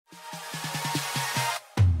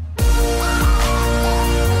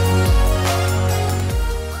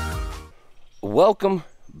Welcome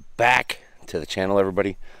back to the channel,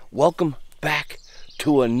 everybody. Welcome back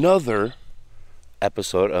to another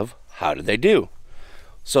episode of How Did They Do?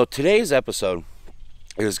 So today's episode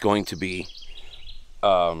is going to be,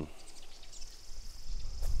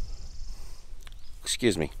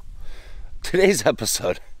 Today's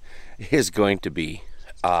episode is going to be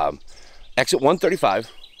exit 135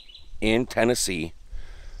 in Tennessee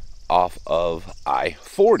off of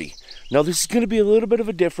I-40. Now this is going to be a little bit of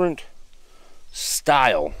a different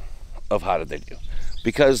style of How Did They Do,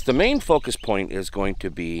 because the main focus point is going to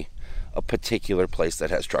be a particular place that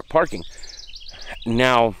has truck parking.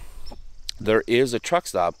 Now there is a truck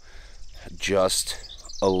stop just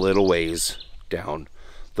a little ways down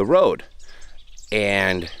the road,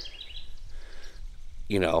 and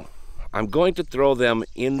you know, I'm going to throw them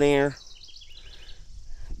in there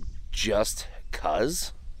just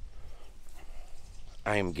cuz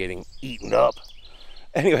I am getting eaten up.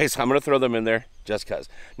 Anyways, I'm going to throw them in there just cuz.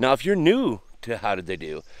 Now, if you're new to How Did They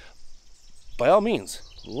Do, by all means,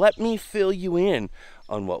 let me fill you in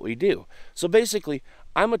on what we do. So basically,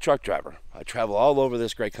 I'm a truck driver. I travel all over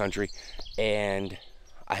this great country, and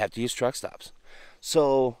I have to use truck stops.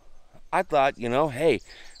 So I thought, you know, hey,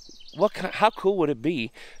 how cool would it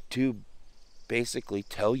be to basically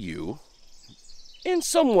tell you, in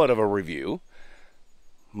somewhat of a review,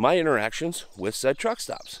 my interactions with said truck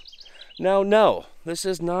stops. Now, no, this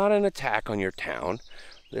is not an attack on your town.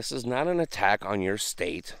 This is not an attack on your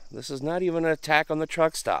state. This is not even an attack on the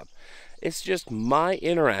truck stop. It's just my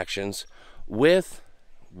interactions with,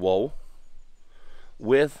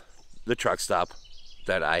 with the truck stop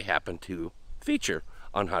that I happen to feature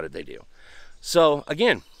on How Did They Do. So,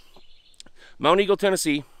 again, MontEagle,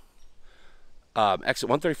 Tennessee, exit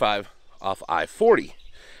 135 off I-40.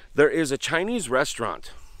 There is a Chinese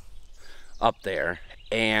restaurant up there,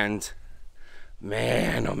 and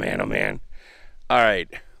man, oh man, oh man. All right,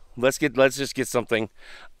 let's just get something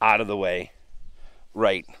out of the way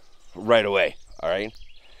right away. All right.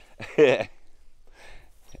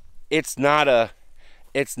 It's not a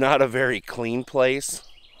very clean place.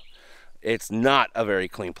 It's not a very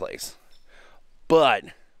clean place. But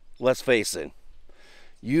let's face it,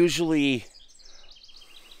 usually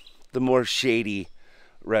the more shady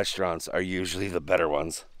restaurants are usually the better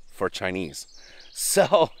ones for Chinese.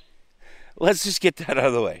 So let's just get that out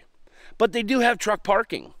of the way. But they do have truck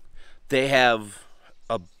parking. They have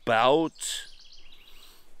about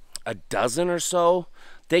a dozen or so.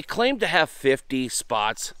 They claim to have 50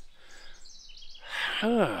 spots.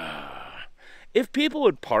 If people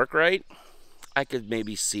would park right, I could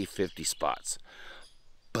maybe see 50 spots.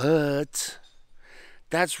 But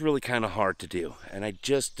that's really kind of hard to do. And I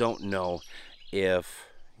just don't know if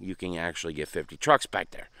you can actually get 50 trucks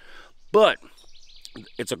back there. But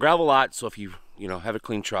it's a gravel lot, so if you have a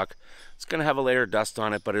clean truck, it's going to have a layer of dust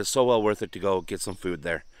on it, but it's so well worth it to go get some food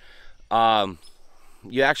there. To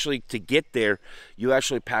get there, you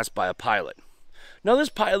actually pass by a pilot. Now, this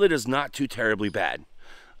pilot is not too terribly bad.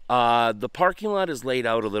 The parking lot is laid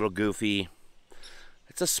out a little goofy.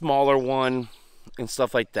 It's a smaller one and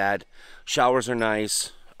stuff like that. Showers are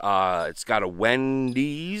nice. It's got a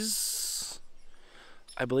Wendy's.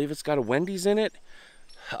 I believe it's got a Wendy's in it.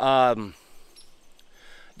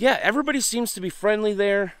 Yeah, everybody seems to be friendly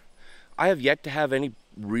there. I have yet to have any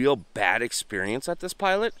real bad experience at this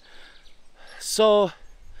pilot. So,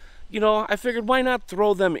 I figured why not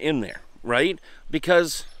throw them in there, right?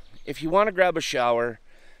 Because if you want to grab a shower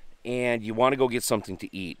and you want to go get something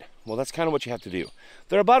to eat, well, that's kind of what you have to do.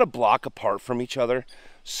 They're about a block apart from each other.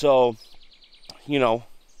 So,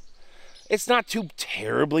 it's not too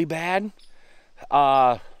terribly bad.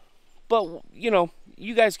 But,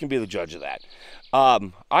 you guys can be the judge of that.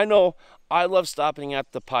 I know I love stopping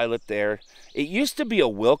at the pilot there. It used to be a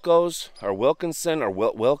Wilco's or Wilkinson or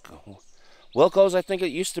Wilco's, I think it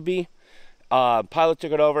used to be. Pilot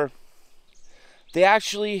took it over.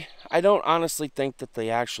 I don't honestly think that they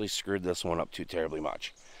actually screwed this one up too terribly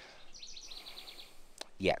much.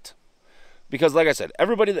 Yet. Because like I said,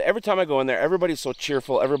 every time I go in there, everybody's so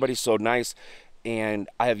cheerful, everybody's so nice, and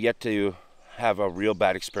I have yet to have a real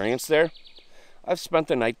bad experience there. I've spent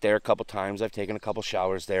the night there a couple times. I've taken a couple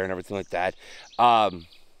showers there and everything like that.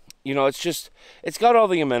 It's got all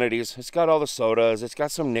the amenities. It's got all the sodas. It's got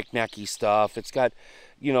some knick-knacky stuff. It's got,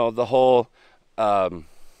 the whole,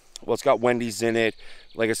 it's got Wendy's in it.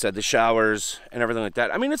 Like I said, the showers and everything like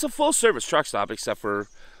that. I mean, it's a full-service truck stop except for,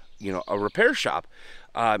 a repair shop.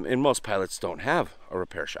 And most pilots don't have a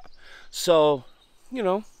repair shop. So,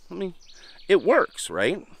 it works,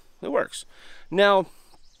 right? It works. Now,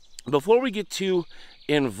 before we get too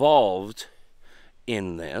involved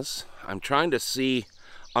in this, I'm trying to see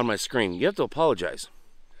on my screen. You have to apologize.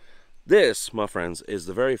 This, my friends, is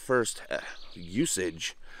the very first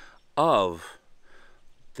usage of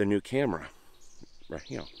the new camera right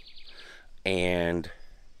here. And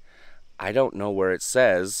I don't know where it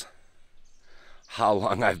says how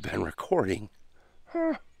long I've been recording.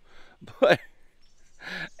 But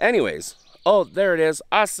anyways, oh, there it is.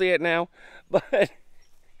 I see it now. But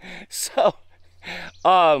so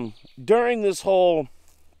during this whole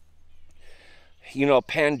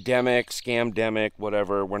pandemic, scamdemic,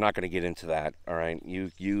 whatever, we're not going to get into that. All right,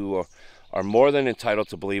 you are more than entitled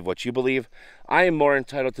to believe what you believe. I am more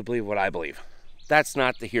entitled to believe what I believe. That's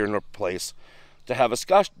not the here nor place to have a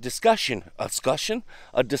discussion.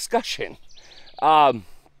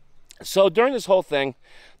 So during this whole thing,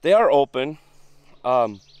 they are open.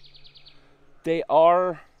 They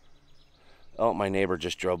are. Oh, my neighbor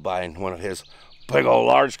just drove by in one of his big old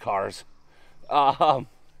large cars. I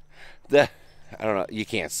don't know. You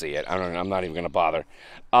can't see it. I'm not even going to bother.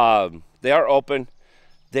 They are open.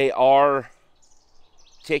 They are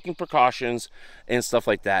taking precautions and stuff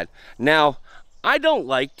like that. Now, I don't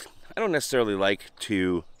necessarily like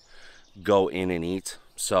to go in and eat.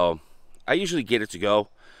 So I usually get it to go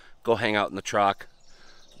hang out in the truck.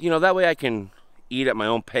 That way I can eat at my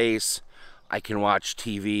own pace. I can watch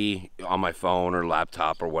TV on my phone or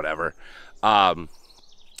laptop or whatever. And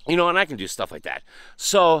I can do stuff like that.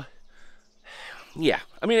 So, yeah,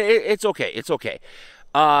 I mean, it's okay. It's okay.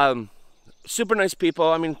 Super nice people.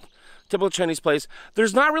 I mean, typical Chinese place.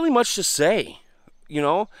 There's not really much to say,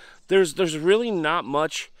 There's really not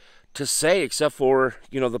much to say except for,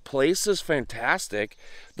 the place is fantastic.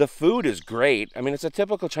 The food is great. I mean, it's a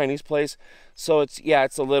typical Chinese place. So it's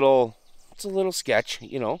a little sketch,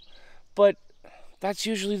 but that's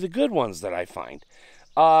usually the good ones that I find.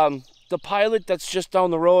 The Pilot that's just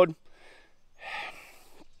down the road,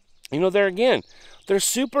 they're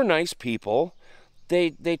super nice people.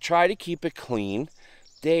 They try to keep it clean.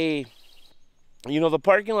 The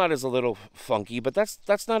parking lot is a little funky, but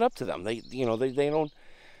that's not up to them. They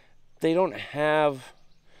don't have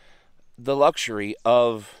the luxury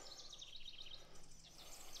of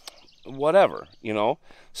whatever,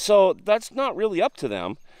 So that's not really up to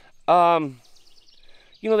them.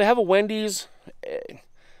 They have a Wendy's.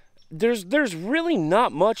 There's really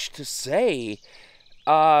not much to say.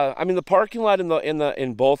 I mean, the parking lot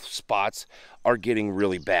in both spots are getting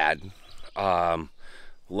really bad. The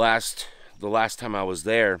last time I was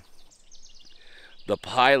there, the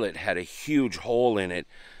Pilot had a huge hole in it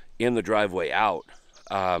in the driveway out,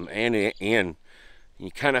 and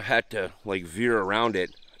you kind of had to veer around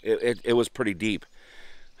it. It was pretty deep.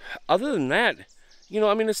 Other than that,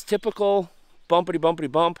 it's typical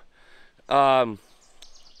bumpity bump.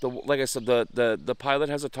 Like I said, the Pilot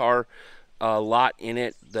has a tar lot in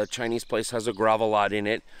it. The Chinese place has a gravel lot in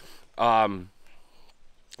it.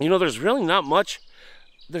 There's really not much.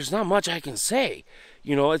 There's not much I can say.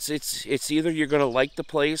 It's either you're gonna like the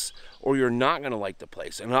place or you're not gonna like the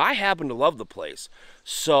place. And I happen to love the place,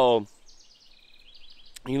 so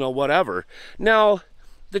whatever. Now,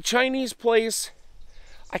 the Chinese place,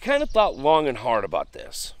 I kind of thought long and hard about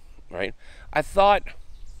this, right? I thought,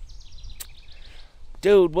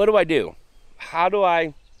 dude, what do I do? How do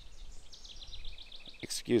I...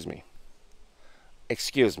 Excuse me.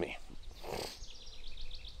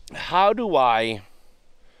 How do I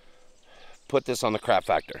put this on the crap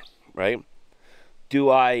factor, right? Do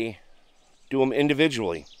I do them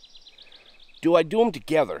individually? Do I do them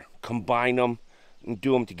together? Combine them and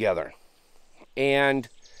do them together? And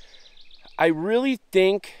I really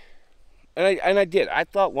think, and I did. I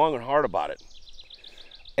thought long and hard about it.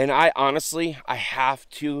 And I honestly have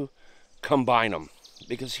to combine them.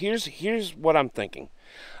 Because here's what I'm thinking.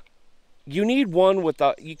 You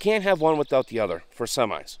can't have one without the other for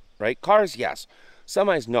semis, right? Cars, yes.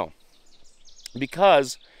 Semis, no.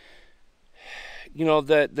 Because,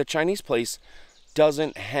 the Chinese place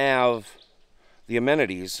doesn't have the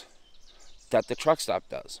amenities that the Truckstop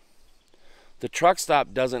does. The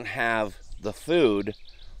Truckstop doesn't have the food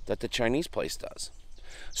that the Chinese place does.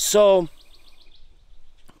 So,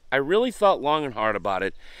 I really thought long and hard about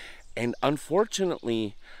it. And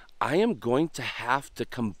unfortunately, I am going to have to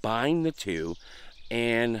combine the two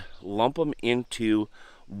and lump them into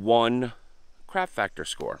one crap factor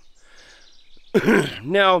score.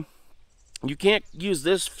 Now, you can't use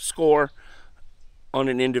this score on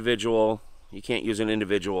an individual. You can't use an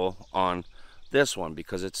individual on this one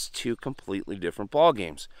because it's two completely different ball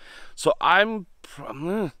games. So there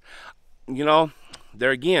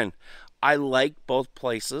again, I like both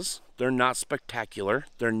places. They're not spectacular.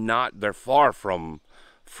 They're far from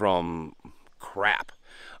crap.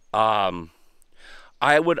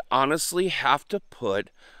 I would honestly have to put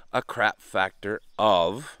a crap factor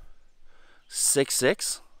of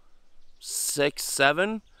 6.6,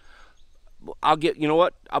 6.7. I'll get, you know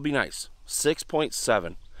what? I'll be nice.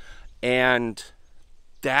 6.7. And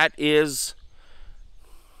that is,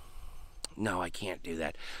 no, I can't do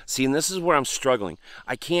that. See, and this is where I'm struggling.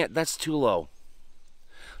 I can't, that's too low.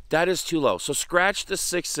 That is too low. So scratch the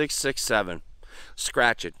 6.6, 6.7.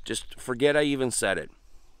 Scratch it. Just forget I even said it.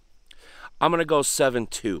 I'm going to go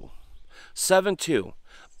 7.2. 7.2.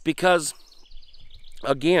 Because,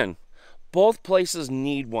 again, both places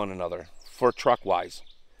need one another for truck-wise.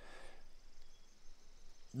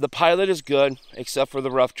 The Pilot is good, except for the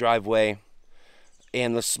rough driveway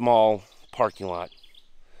and the small parking lot.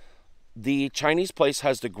 The Chinese place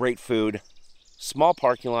has the great food, small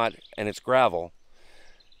parking lot, and it's gravel.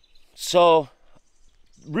 So,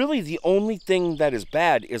 really the only thing that is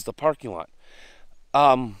bad is the parking lot.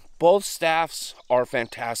 Both staffs are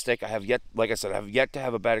fantastic. I have yet, like I said, I have yet to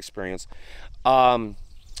have a bad experience. And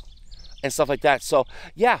stuff like that. So,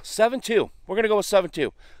 yeah, 7.2. We're going to go with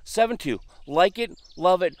 7.2. 7.2. Like it,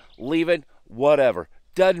 love it, leave it, whatever.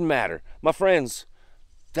 Doesn't matter. My friends,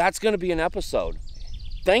 that's going to be an episode.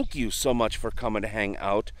 Thank you so much for coming to hang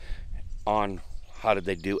out on How Did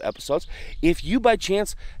They Do episodes. If you by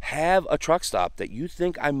chance have a truck stop that you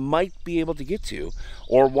think I might be able to get to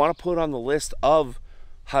or want to put on the list of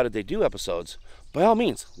How Did They Do episodes, by all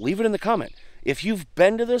means, leave it in the comment. If you've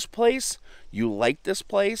been to this place, you like this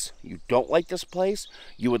place, you don't like this place,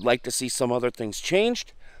 you would like to see some other things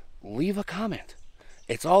changed, leave a comment.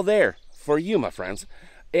 It's all there for you, my friends.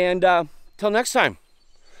 And till next time,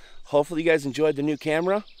 hopefully you guys enjoyed the new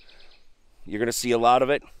camera. You're going to see a lot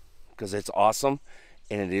of it because it's awesome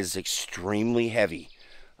and it is extremely heavy.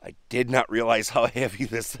 I did not realize how heavy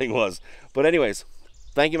this thing was. But anyways,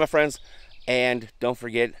 thank you, my friends. And don't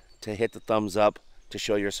forget to hit the thumbs up to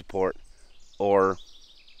show your support. Or,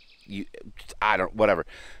 whatever.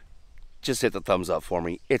 Just hit the thumbs up for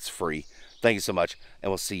me. It's free. Thank you so much.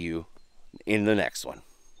 And we'll see you in the next one.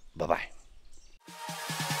 Bye-bye.